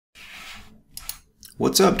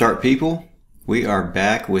What's up, Dart people? We are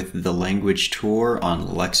back with the language tour on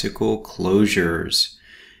lexical closures.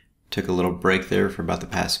 Took a little break there for about the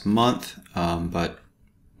past month, but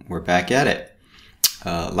we're back at it.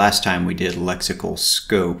 Last time we did lexical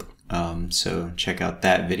scope, so check out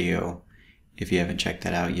that video if you haven't checked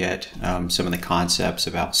that out yet. Some of the concepts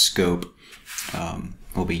about scope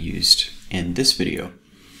will be used in this video.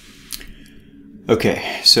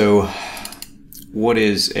 Okay, so what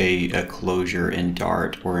is a closure in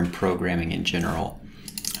Dart or in programming in general?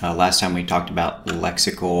 Last time we talked about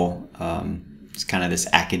lexical. It's kind of this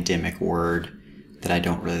academic word that I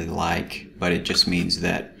don't really like, but it just means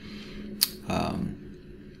that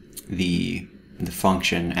the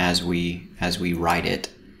function as we write it,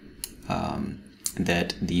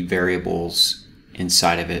 that the variables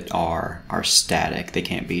inside of it are static. They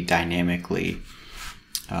can't be dynamically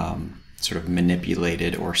sort of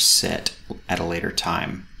manipulated or set at a later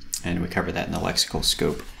time, and we cover that in the lexical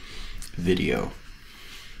scope video.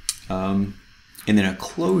 And then a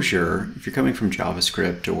closure, if you're coming from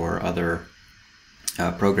JavaScript or other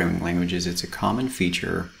programming languages, it's a common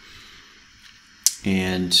feature.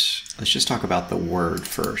 And let's just talk about the word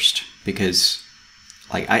first, because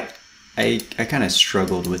like I kind of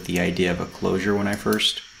struggled with the idea of a closure when I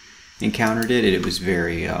first encountered it. It was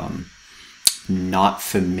very not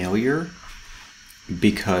familiar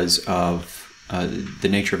because of the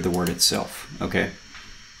nature of the word itself. Okay,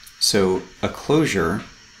 so a closure,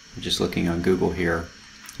 just looking on Google here,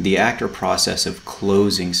 the act or process of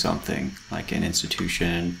closing something, like an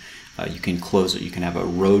institution. You can close it. You can have a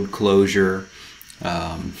road closure.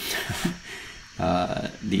 The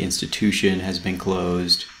institution has been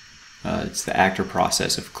closed. It's the act or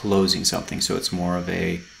process of closing something, so it's more of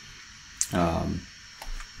a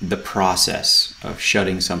the process of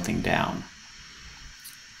shutting something down.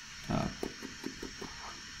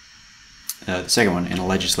 The second one, in a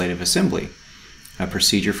legislative assembly, a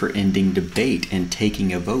procedure for ending debate and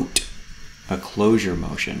taking a vote, a closure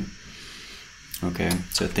motion. Okay,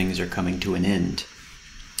 so things are coming to an end.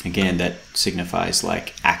 Again, that signifies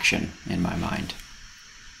like action in my mind.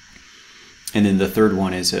 And then the third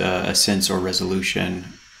one is a sense or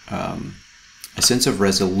resolution, a sense of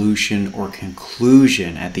resolution or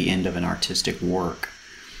conclusion at the end of an artistic work.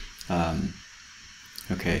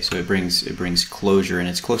 Okay, so it brings closure, and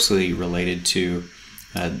it's closely related to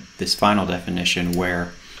this final definition,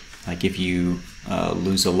 where, like, if you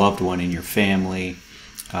lose a loved one in your family,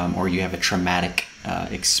 or you have a traumatic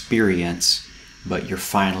experience, but you're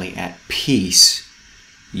finally at peace,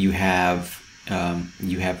 you have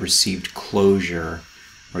received closure,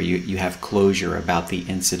 or you have closure about the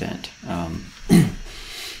incident.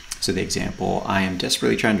 So the example, I am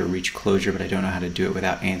desperately trying to reach closure, but I don't know how to do it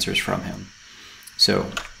without answers from him.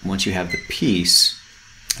 So once you have the peace,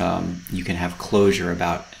 you can have closure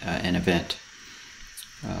about an event.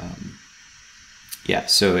 Yeah,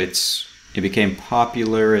 so it became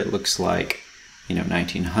popular. It looks like,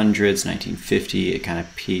 1900s, 1950. It kind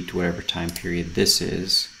of peaked, whatever time period this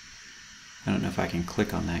is. I don't know if I can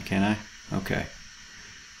click on that, can I? Okay.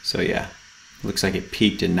 So yeah, looks like it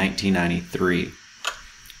peaked in 1993.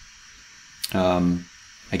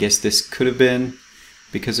 I guess this could have been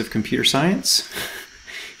because of computer science,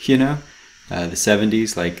 the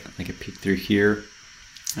 70s, like it peaked through here.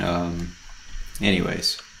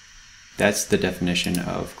 Anyways, that's the definition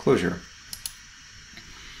of closure.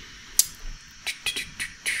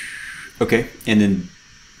 Okay, and then,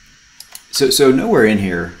 so nowhere in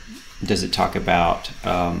here does it talk about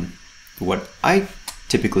what I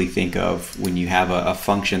typically think of when you have a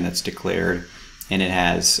function that's declared, and it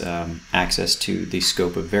has access to the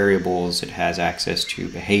scope of variables. It has access to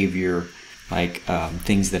behavior, like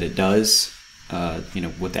things that it does,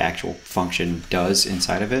 what the actual function does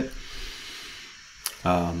inside of it.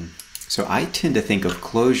 So I tend to think of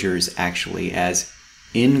closures actually as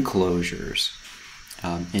enclosures,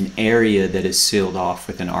 an area that is sealed off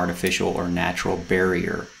with an artificial or natural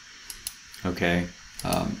barrier. Okay,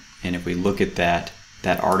 and if we look at that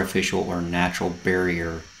artificial or natural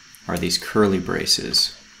barrier are these curly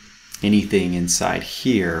braces. Anything inside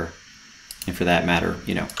here, and for that matter,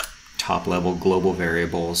 top level global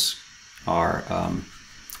variables are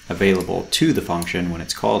available to the function when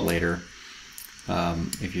it's called later,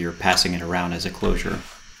 if you're passing it around as a closure.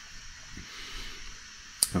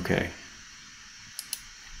 Okay,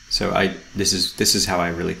 so this is how I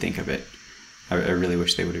really think of it. I really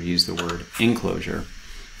wish they would have used the word enclosure.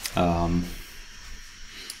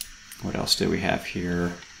 What else do we have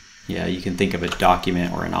here? Yeah, you can think of a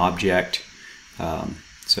document or an object.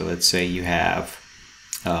 So let's say you have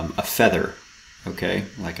a feather, okay,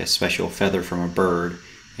 like a special feather from a bird,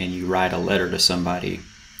 and you write a letter to somebody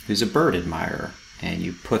who's a bird admirer, and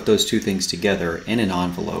you put those two things together in an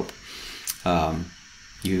envelope,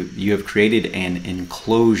 you have created an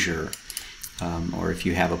enclosure, or if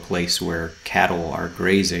you have a place where cattle are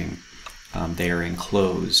grazing, they are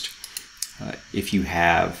enclosed. If you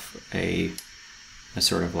have a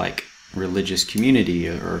sort of like religious community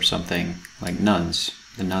or something like nuns,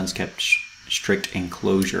 the nuns kept strict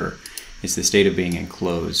enclosure. It's the state of being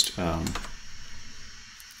enclosed and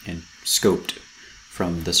scoped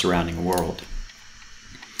from the surrounding world.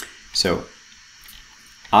 So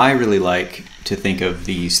I really like to think of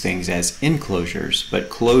these things as enclosures, but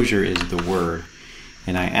closure is the word.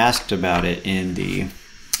 And I asked about it in the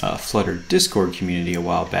Flutter Discord community a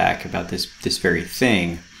while back about this very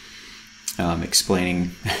thing,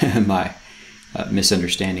 explaining my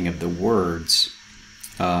misunderstanding of the words.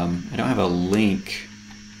 I don't have a link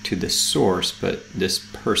to the source, but this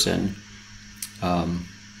person,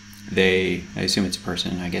 I assume it's a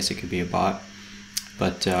person, I guess it could be a bot,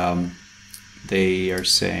 but they are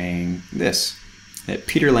saying this, that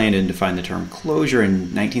Peter Landon defined the term closure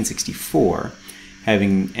in 1964,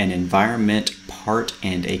 having an environment part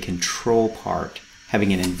and a control part,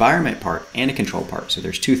 having an environment part and a control part, so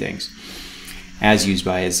there's two things, as used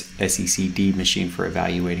by his SECD machine for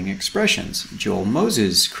evaluating expressions. Joel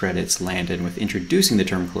Moses credits Landon with introducing the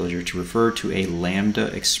term closure to refer to a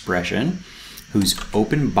lambda expression whose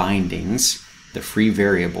open bindings, the free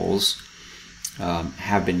variables,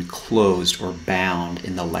 have been closed or bound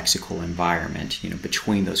in the lexical environment,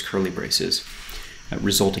 between those curly braces,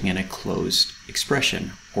 resulting in a closed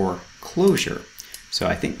expression or closure. So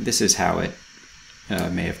I think this is how it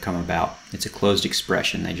may have come about. It's a closed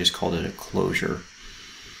expression. They just called it a closure.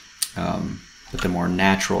 But the more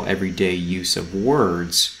natural everyday use of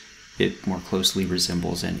words, it more closely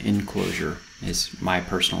resembles an enclosure, is my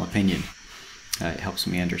personal opinion. It helps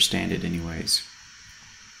me understand it anyways.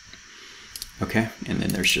 Okay, and then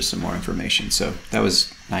there's just some more information. So that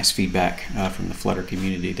was nice feedback from the Flutter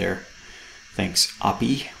community there. Thanks,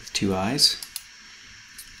 Oppie, with 2 eyes.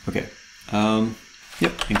 Okay,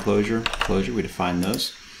 yep, enclosure, closure, we define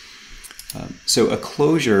those. So a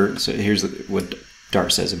closure, so here's what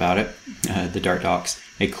Dart says about it, the Dart docs.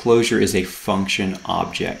 A closure is a function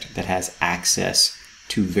object that has access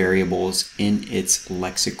to variables in its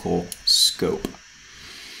lexical scope.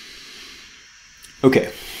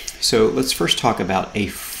 Okay, so let's first talk about a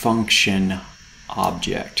function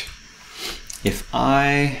object. If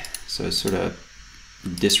I, so sort of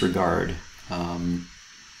disregard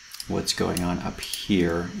what's going on up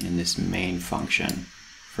here in this main function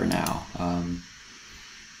for now.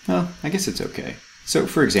 Well, I guess it's okay. So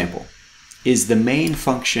for example, is the main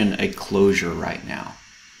function a closure right now?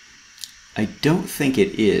 I don't think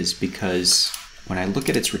it is, because when I look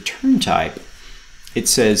at its return type, it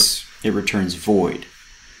says it returns void.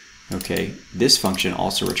 Okay, this function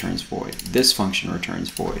also returns void. This function returns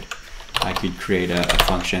void. I could create a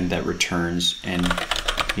function that returns, and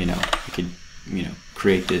I could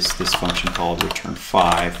create this function called return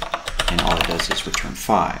 5, and all it does is return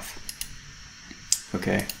 5.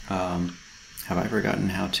 Okay, have I forgotten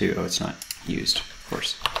how to? Oh, it's not used, of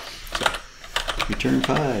course. So return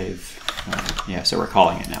 5. Yeah, so we're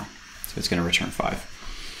calling it now. So it's going to return 5.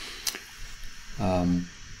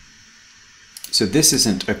 So this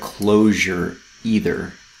isn't a closure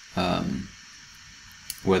either,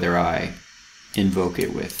 whether I invoke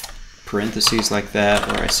it with parentheses like that,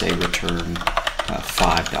 or I say return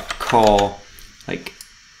 5.call. Like,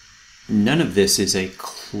 none of this is a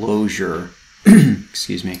closure,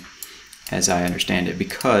 excuse me, as I understand it,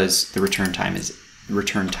 because the return type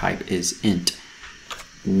is int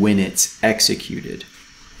when it's executed.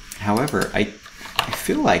 However, I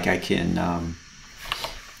feel like I can,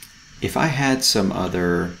 if I had some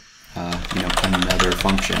other, another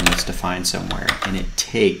function that's defined somewhere, and it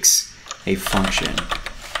takes a function,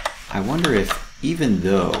 I wonder if, even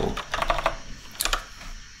though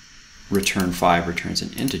return 5 returns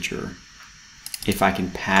an integer, if I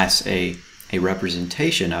can pass a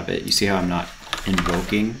representation of it. You see how I'm not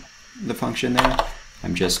invoking the function there?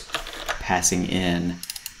 I'm just passing in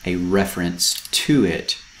a reference to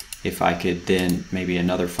it. If I could then, maybe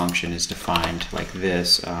another function is defined like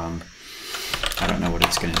this. I don't know what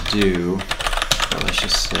it's going to do, but let's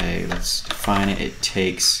just say, let's define it. It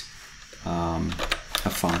takes a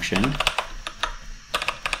function.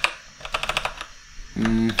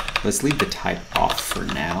 Let's leave the type off for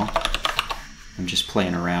now. I'm just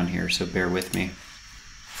playing around here, so bear with me.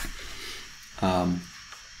 And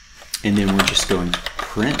then we're just going to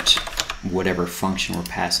print whatever function we're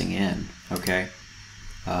passing in, okay?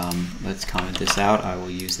 Let's comment this out. I will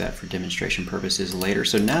use that for demonstration purposes later.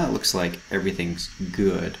 So now it looks like everything's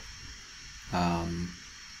good.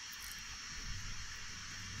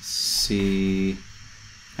 See,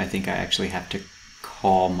 I think I actually have to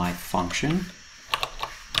call my function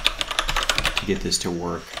to get this to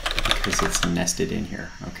work because it's nested in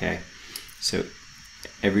here. Okay, so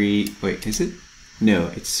wait, is it? No,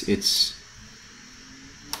 it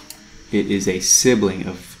is a sibling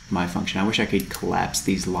of my function. I wish I could collapse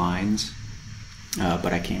these lines,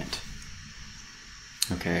 but I can't.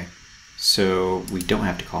 Okay, so we don't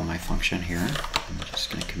have to call my function here. I'm just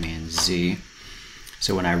going to Command Z.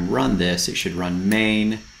 So when I run this, it should run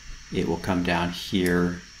main. It will come down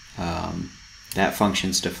here. That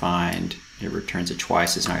function's defined. It returns it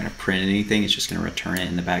twice. It's not going to print anything. It's just going to return it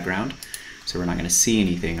in the background. So we're not going to see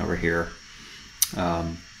anything over here.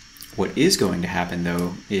 What is going to happen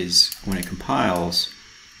though is when it compiles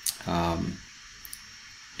and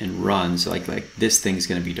runs, like this thing is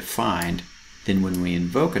going to be defined. Then when we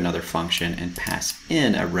invoke another function and pass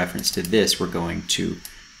in a reference to this, we're going to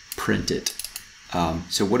print it.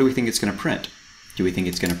 So what do we think it's going to print? Do we think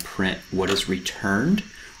it's going to print what is returned,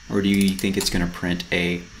 or do you think it's going to print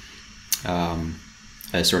a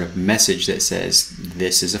sort of message that says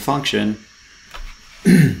this is a function?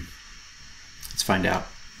 Let's find out.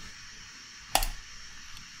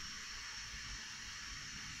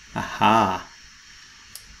 Aha!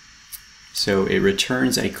 So it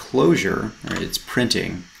returns a closure, or it's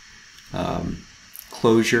printing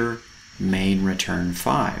closure main return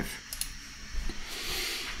 5.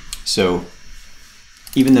 So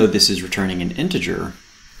even though this is returning an integer,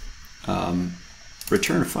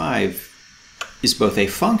 return 5 is both a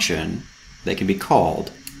function that can be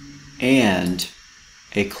called and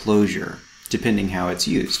a closure, depending how it's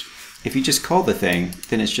used. If you just call the thing,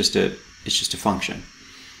 then it's just a function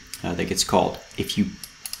that gets called. If you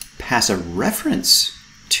pass a reference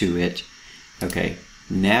to it, okay,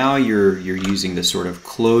 now you're using the sort of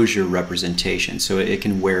closure representation. So it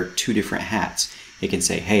can wear two different hats. It can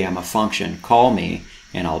say, hey, I'm a function, call me,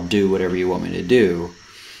 and I'll do whatever you want me to do.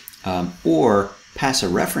 Or pass a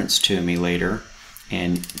reference to me later,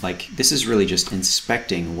 and like this is really just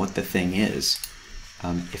inspecting what the thing is.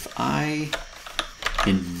 If I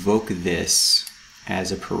invoke this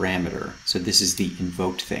as a parameter, so this is the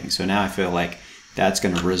invoked thing. So now I feel like that's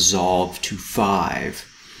going to resolve to 5.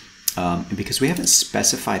 And because we haven't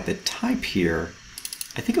specified the type here,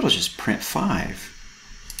 I think it'll just print 5.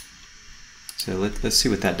 So let's see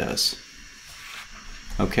what that does.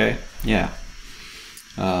 Okay, yeah.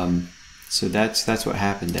 So that's what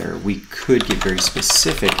happened there. We could get very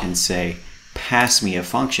specific and say, pass me a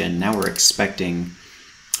function. Now we're expecting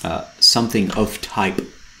something of type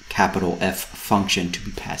capital F function to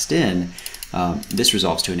be passed in. This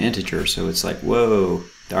resolves to an integer, so it's like, whoa,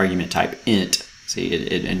 the argument type int. See,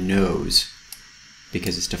 it knows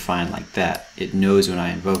because it's defined like that. It knows when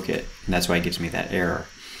I invoke it, and that's why it gives me that error.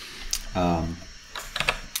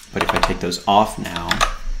 But if I take those off now,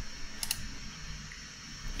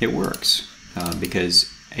 it works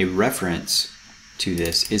because a reference to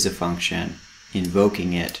this is a function.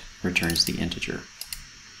 Invoking it returns the integer.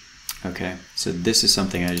 Okay, so this is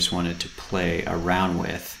something I just wanted to play around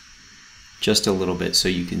with just a little bit so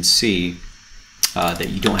you can see that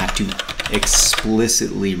you don't have to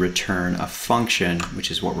explicitly return a function,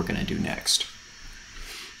 which is what we're going to do next.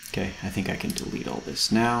 Okay, I think I can delete all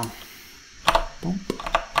this now. Boom.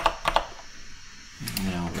 And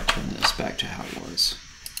then I'll return this back to how it was.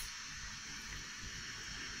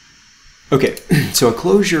 Okay, so a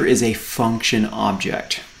closure is a function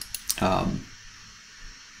object,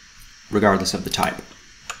 regardless of the type.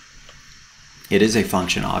 It is a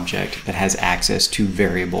function object that has access to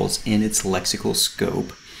variables in its lexical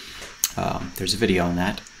scope. There's a video on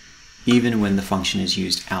that, even when the function is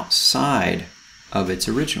used outside of its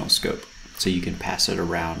original scope. So you can pass it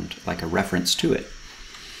around like a reference to it.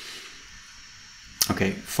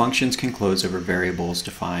 Okay, functions can close over variables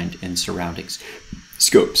defined in surrounding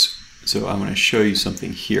scopes. So I'm going to show you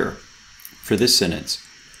something here. For this sentence,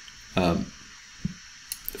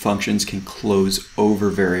 functions can close over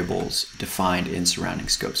variables defined in surrounding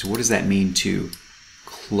scopes. So what does that mean to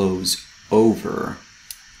close over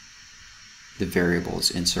the variables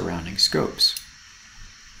in surrounding scopes?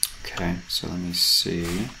 Okay, so let me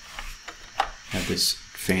see. I have this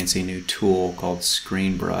fancy new tool called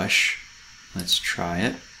Screen Brush. Let's try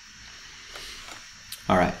it.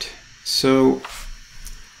 All right, so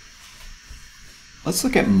let's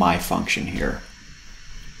look at my function here.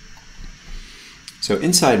 So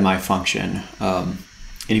inside my function, and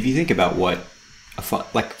if you think about what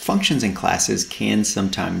like functions and classes can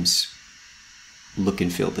sometimes look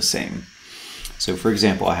and feel the same. So for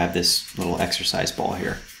example, I have this little exercise ball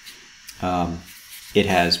here. It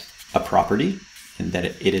has a property in that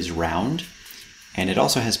it is round, and it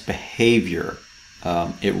also has behavior.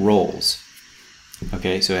 It rolls.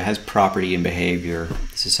 Okay, so it has property and behavior.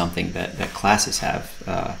 This is something that classes have,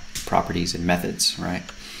 properties and methods, right?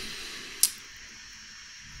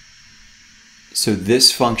 So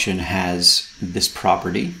this function has this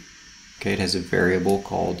property. Okay, it has a variable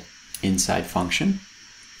called inside function.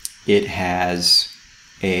 It has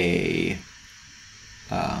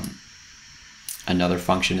another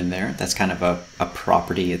function in there that's kind of a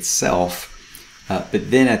property itself.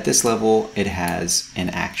 But then at this level, it has an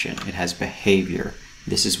action. It has behavior.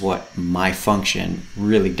 This is what my function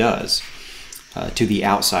really does. To the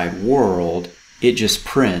outside world, it just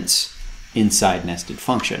prints inside nested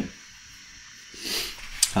function.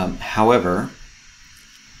 However,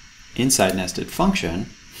 inside nested function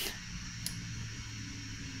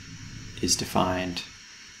is defined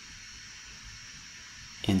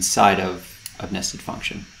inside of nested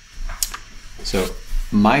function. So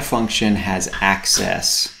my function has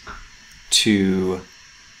access to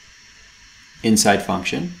inside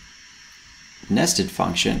function, nested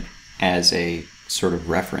function as a sort of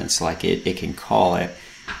reference, like it can call it,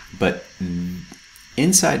 but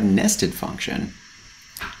inside nested function,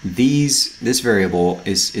 this variable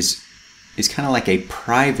is kind of like a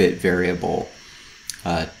private variable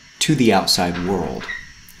to the outside world.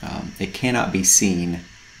 It cannot be seen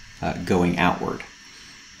going outward.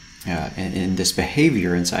 And in this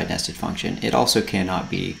behavior inside nested function, it also cannot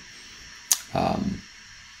be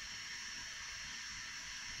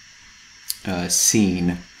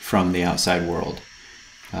seen from the outside world,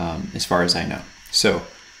 as far as I know. So,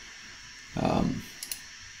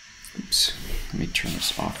 oops, let me turn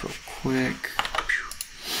this off real quick.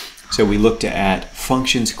 So we looked at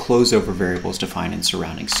functions close over variables defined in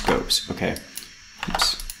surrounding scopes. Okay.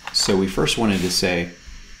 Oops. So we first wanted to say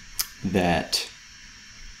that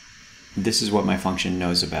this is what my function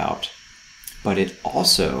knows about, but it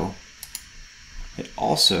also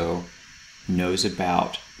knows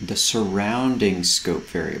about the surrounding scope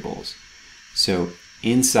variables. So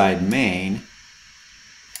inside main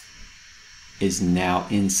is now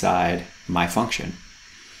inside my function.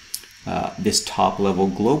 This top level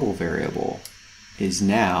global variable is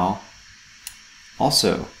now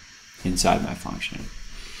also inside my function.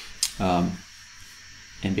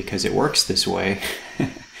 And because it works this way,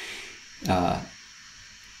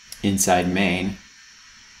 inside main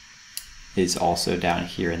is also down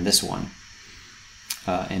here in this one.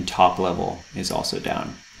 And top level is also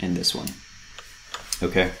down in this one.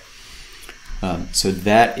 Okay, so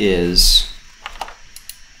that is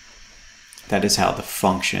how the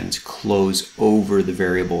functions close over the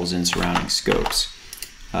variables in surrounding scopes.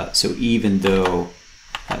 So even though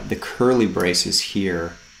the curly braces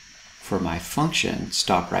here for my function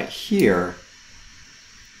stop right here,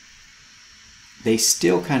 they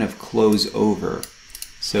still kind of close over.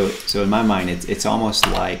 So in my mind, it's almost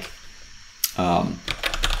like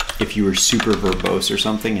if you were super verbose or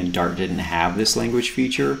something and Dart didn't have this language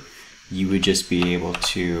feature, you would just be able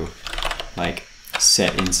to like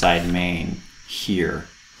set inside main here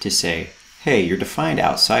to say, hey, you're defined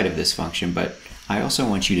outside of this function, but I also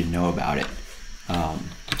want you to know about it.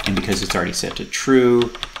 And because it's already set to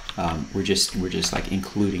true, we're just like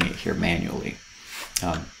including it here manually.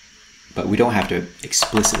 But we don't have to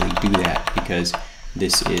explicitly do that because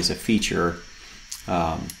this is a feature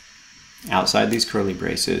outside these curly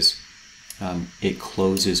braces. It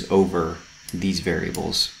closes over these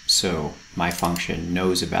variables, so my function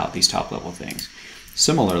knows about these top level things.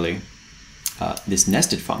 Similarly, this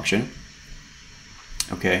nested function,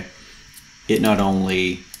 okay, it not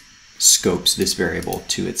only scopes this variable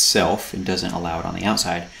to itself and doesn't allow it on the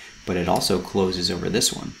outside, but it also closes over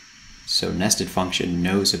this one. So nested function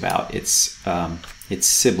knows about its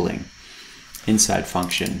sibling, inside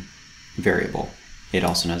function variable. It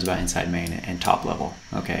also knows about inside main and top level,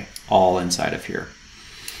 okay, all inside of here.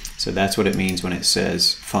 So that's what it means when it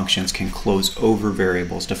says functions can close over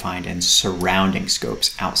variables defined in surrounding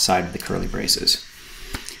scopes outside of the curly braces.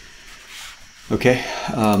 Okay,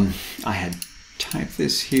 I had typed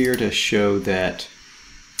this here to show that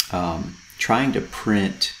trying to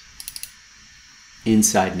print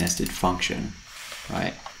inside nested function,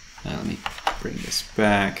 right? Let me bring this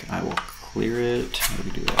back. I will clear it. How do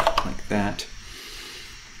we do that? Like that.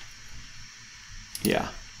 Yeah.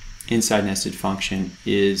 Inside nested function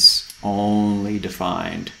is only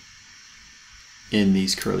defined in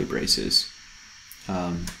these curly braces.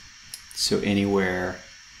 So anywhere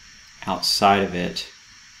outside of it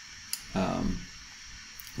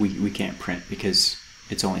we can't print because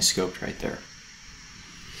it's only scoped right there.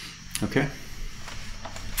 Okay.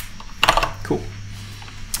 Cool.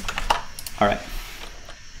 All right.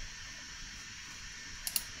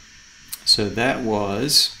 So that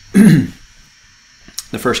was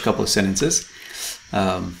the first couple of sentences.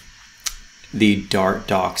 The Dart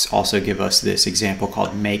docs also give us this example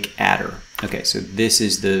called make adder. Okay, so this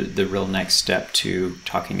is the real next step to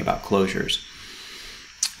talking about closures.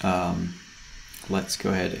 Let's go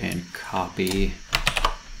ahead and copy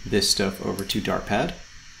this stuff over to Dartpad.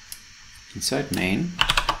 Inside main.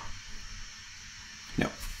 No,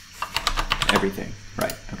 everything,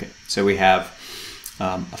 right, okay. So we have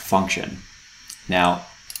a function. Now,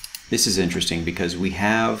 this is interesting because we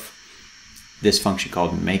have this function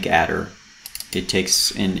called make adder. It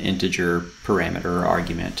takes an integer parameter or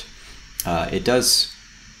argument. It does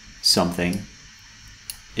something.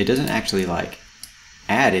 It doesn't actually like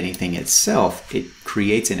add anything itself. It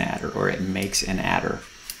creates an adder, or it makes an adder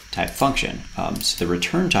type function. So the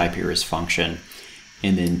return type here is function,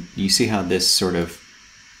 and then you see how this sort of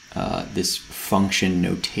this function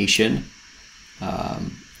notation.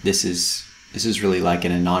 This is really like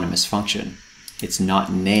an anonymous function. It's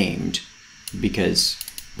not named because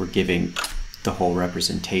we're giving the whole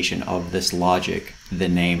representation of this logic the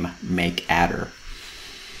name make adder.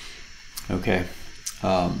 Okay,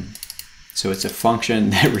 so it's a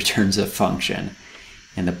function that returns a function,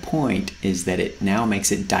 and the point is that it now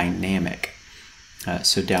makes it dynamic.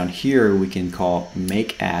 So down here we can call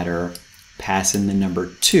make adder, pass in the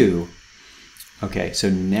number 2. Okay, so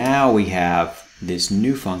now we have this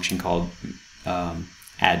new function called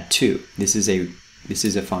add 2. This is a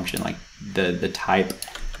function like the type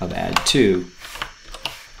of add 2.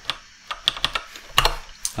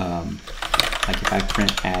 Like if I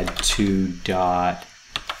print add 2 dot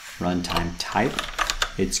runtime type,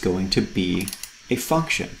 it's going to be a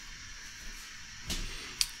function.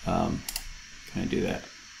 Can I do that?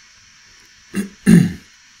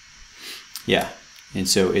 Yeah, and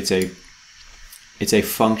so it's a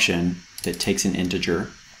function that takes an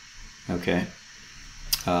integer. Okay,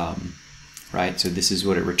 right. So this is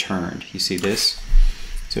what it returned. You see this?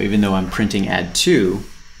 So even though I'm printing add 2,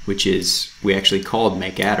 which is, we actually called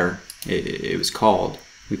make adder, it was called,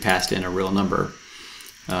 we passed in a real number,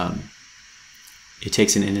 it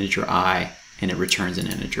takes an integer I and it returns an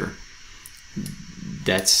integer.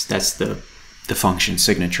 That's the function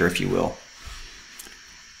signature, if you will.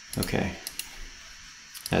 Okay,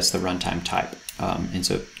 that's the runtime type. And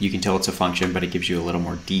so you can tell it's a function, but it gives you a little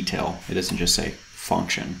more detail. It doesn't just say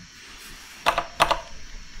function.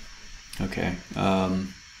 Okay,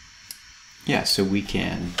 yeah, so we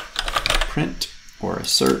can print or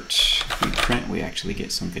assert. If we print, we actually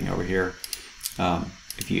get something over here.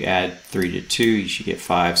 If you add 3 to 2, you should get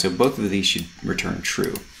 5. So both of these should return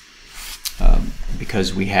true,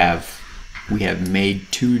 because we have made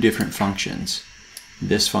 2 different functions.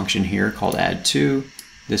 This function here called add 2,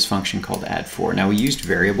 this function called add 4. Now we used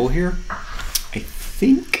variable here. I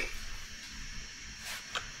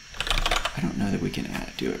don't know that we can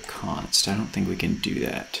do a const. I don't think we can do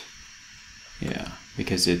that. Yeah,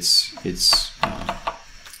 because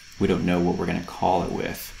we don't know what we're going to call it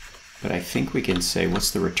with. But I think we can say,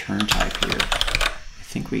 what's the return type here? I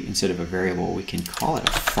think we, instead of a variable, we can call it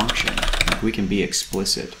a function. Like we can be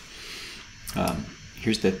explicit.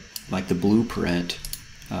 Here's the blueprint,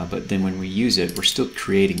 but then when we use it, we're still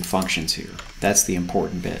creating functions here. That's the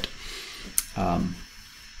important bit.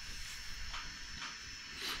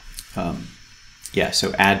 Yeah,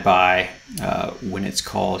 so add by, when it's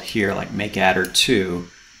called here, like make adder 2,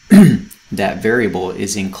 that variable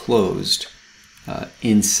is enclosed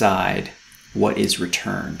inside what is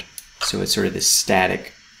returned. So it's sort of this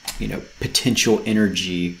static, potential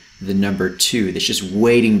energy, the number 2, that's just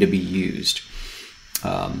waiting to be used.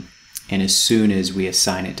 And as soon as we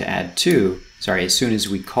assign it to add 2, as soon as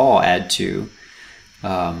we call add 2,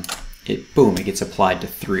 it gets applied to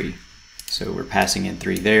 3. So we're passing in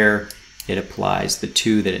 3 there. It applies the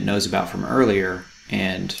 2 that it knows about from earlier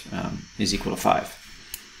and is equal to 5.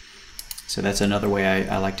 So that's another way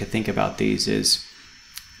I like to think about these is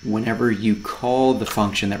whenever you call the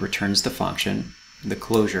function that returns the function, the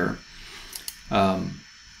closure,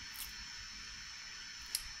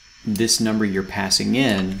 this number you're passing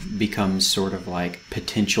in becomes sort of like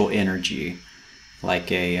potential energy,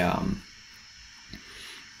 like it's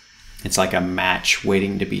like a match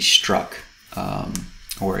waiting to be struck,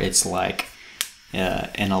 or it's like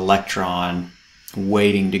an electron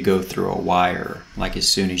waiting to go through a wire. Like as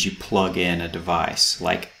soon as you plug in a device,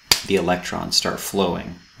 like the electrons start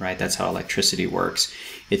flowing, right? That's how electricity works.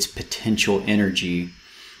 It's potential energy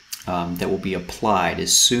that will be applied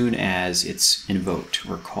as soon as it's invoked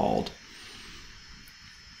or called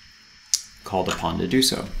upon to do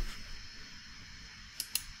so.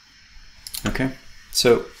 Okay,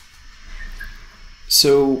 so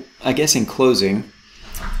I guess in closing,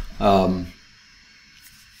 when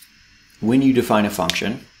you define a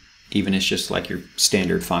function, even it's just like your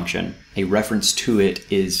standard function, a reference to it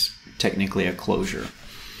is technically a closure.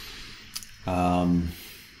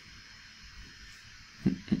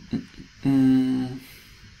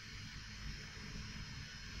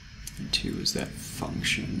 Two is that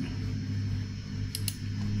function.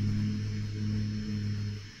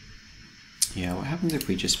 Yeah, what happens if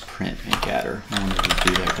we just print makeAdder? I wanted to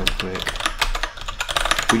do that real quick.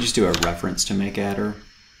 If we just do a reference to makeAdder,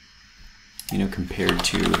 you know, compared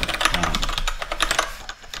to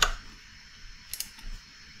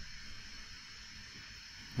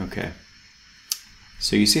okay.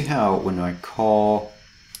 So you see how when I call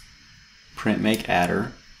print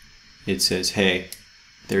makeAdder, it says, hey,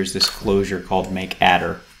 there's this closure called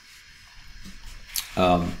makeAdder.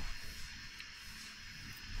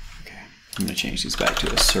 Okay, I'm going to change these back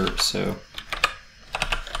to assert. So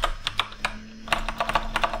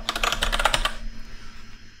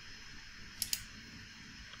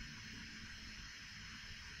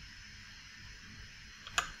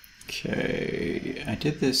okay, I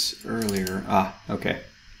did this earlier. Okay.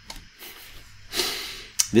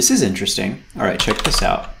 This is interesting. All right, check this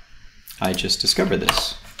out. I just discovered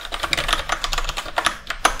this.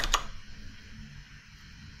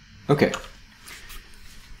 Okay.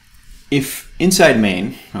 If inside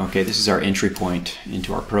main, okay, this is our entry point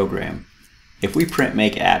into our program. If we print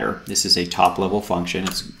makeAdder, this is a top-level function.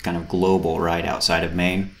 It's kind of global, right, outside of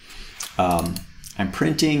main. I'm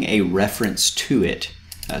printing a reference to it.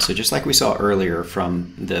 So just like we saw earlier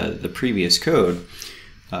from the previous code,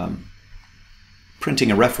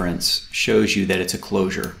 printing a reference shows you that it's a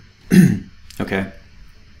closure. Okay?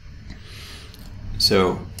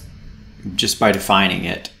 So just by defining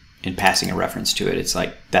it and passing a reference to it, it's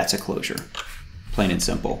like, that's a closure. Plain and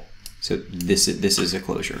simple. So this is a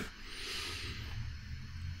closure.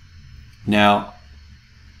 Now,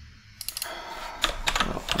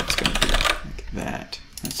 well, it's going to be like that.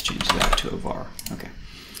 Let's change that to a var. Okay.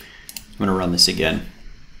 I'm going to run this again,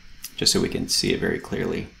 just so we can see it very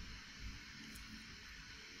clearly.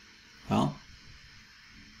 Well,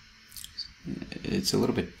 it's a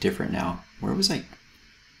little bit different now. Where was I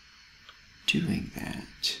doing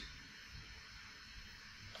that?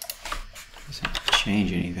 Doesn't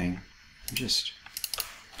change anything. I just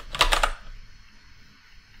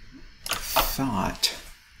thought.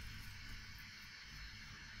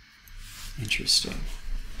 Interesting.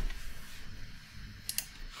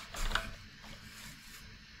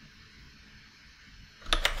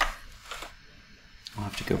 I'll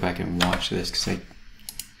have to go back and watch this because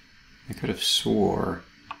I could have swore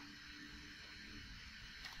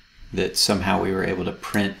that somehow we were able to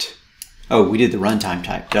print. Oh, we did the runtime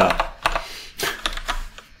type, duh.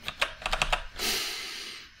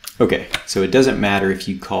 Okay, so it doesn't matter if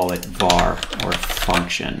you call it var or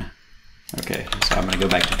function. Okay, so I'm going to go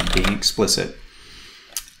back to being explicit.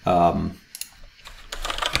 I've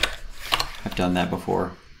done that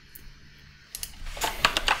before.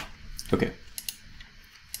 Okay.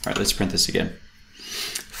 All right, let's print this again.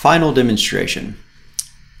 Final demonstration.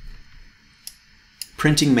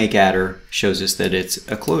 Printing makeAdder shows us that it's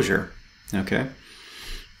a closure. Okay.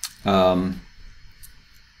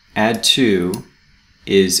 add2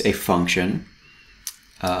 is a function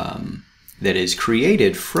that is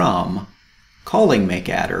created from calling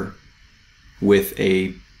makeAdder with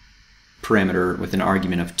a parameter with an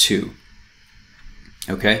argument of 2.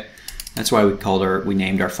 Okay, that's why we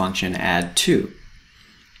named our function add2.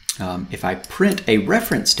 If I print a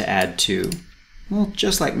reference to add2, well,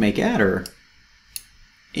 just like makeAdder,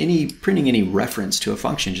 printing any reference to a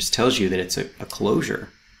function just tells you that it's a closure.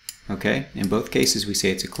 Okay, in both cases we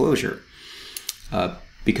say it's a closure.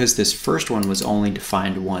 Because this first one was only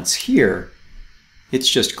defined once here, it's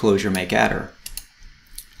just closure makeAdder.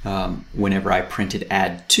 Whenever I printed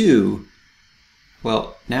add2,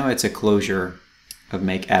 well, now it's a closure of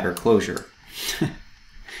makeAdder closure.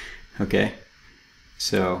 Okay,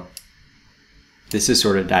 so this is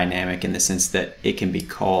sort of dynamic in the sense that it can be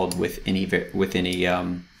called with any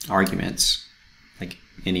arguments, like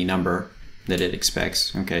any number that it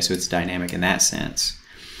expects. Okay, so it's dynamic in that sense.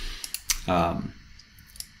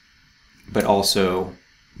 But also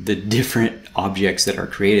the different objects that are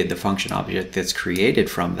created, the function object that's created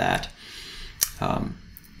from that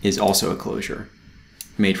is also a closure,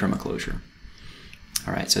 made from a closure.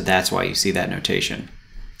 All right, so that's why you see that notation.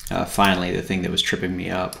 finally, the thing that was tripping me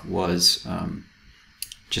up was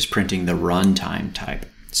just printing the runtime type.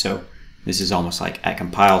 So this is almost like at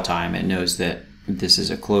compile time, it knows that this is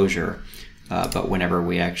a closure, but whenever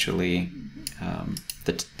we actually,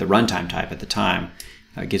 the runtime type at the time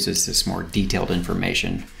gives us this more detailed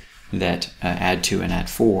information that add 2 and add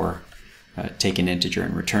 4 take an integer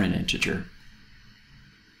and return an integer.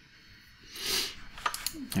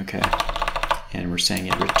 Okay, and we're saying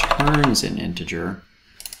it returns an integer,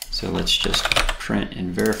 so let's just print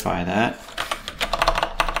and verify that.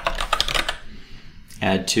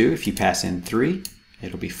 Add 2 if you pass in 3,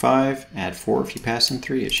 it'll be 5. Add 4 if you pass in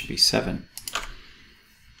 3, it should be 7.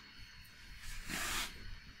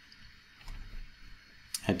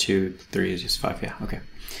 Add 2, 3 is just 5, yeah, okay.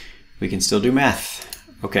 We can still do math.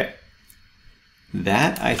 Okay.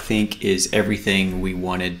 That, I think, is everything we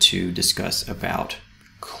wanted to discuss about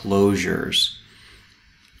closures.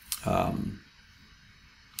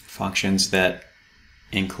 Functions that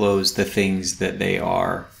enclose the things that they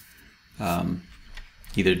are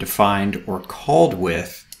either defined or called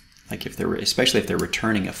with, like if they're, especially if they're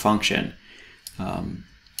returning a function.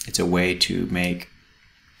 It's a way to make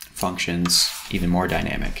functions even more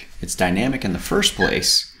dynamic. It's dynamic in the first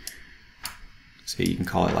place, so you can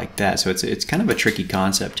call it like that. So it's kind of a tricky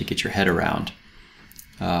concept to get your head around.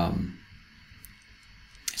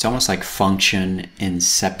 It's almost like function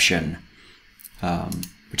inception,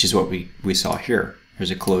 which is what we saw here.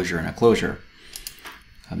 There's a closure and a closure.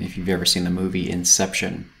 If you've ever seen the movie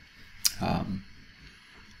Inception,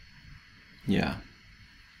 yeah,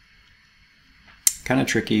 kind of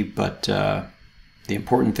tricky, but the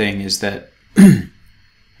important thing is that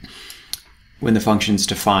when the function's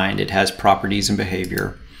defined, it has properties and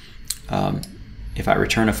behavior. If I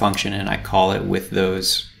return a function and I call it with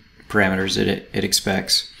those parameters that it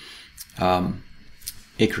expects,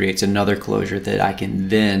 it creates another closure that I can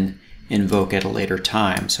then invoke at a later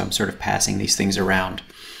time. So I'm sort of passing these things around,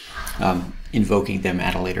 invoking them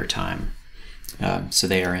at a later time. So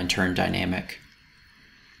they are in turn dynamic.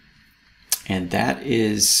 And that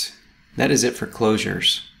is it for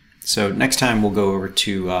closures. So next time we'll go over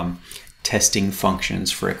to testing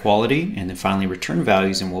functions for equality, and then finally return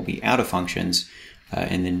values, and we'll be out of functions,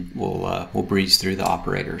 and then we'll breeze through the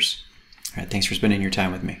operators. All right, thanks for spending your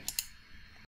time with me.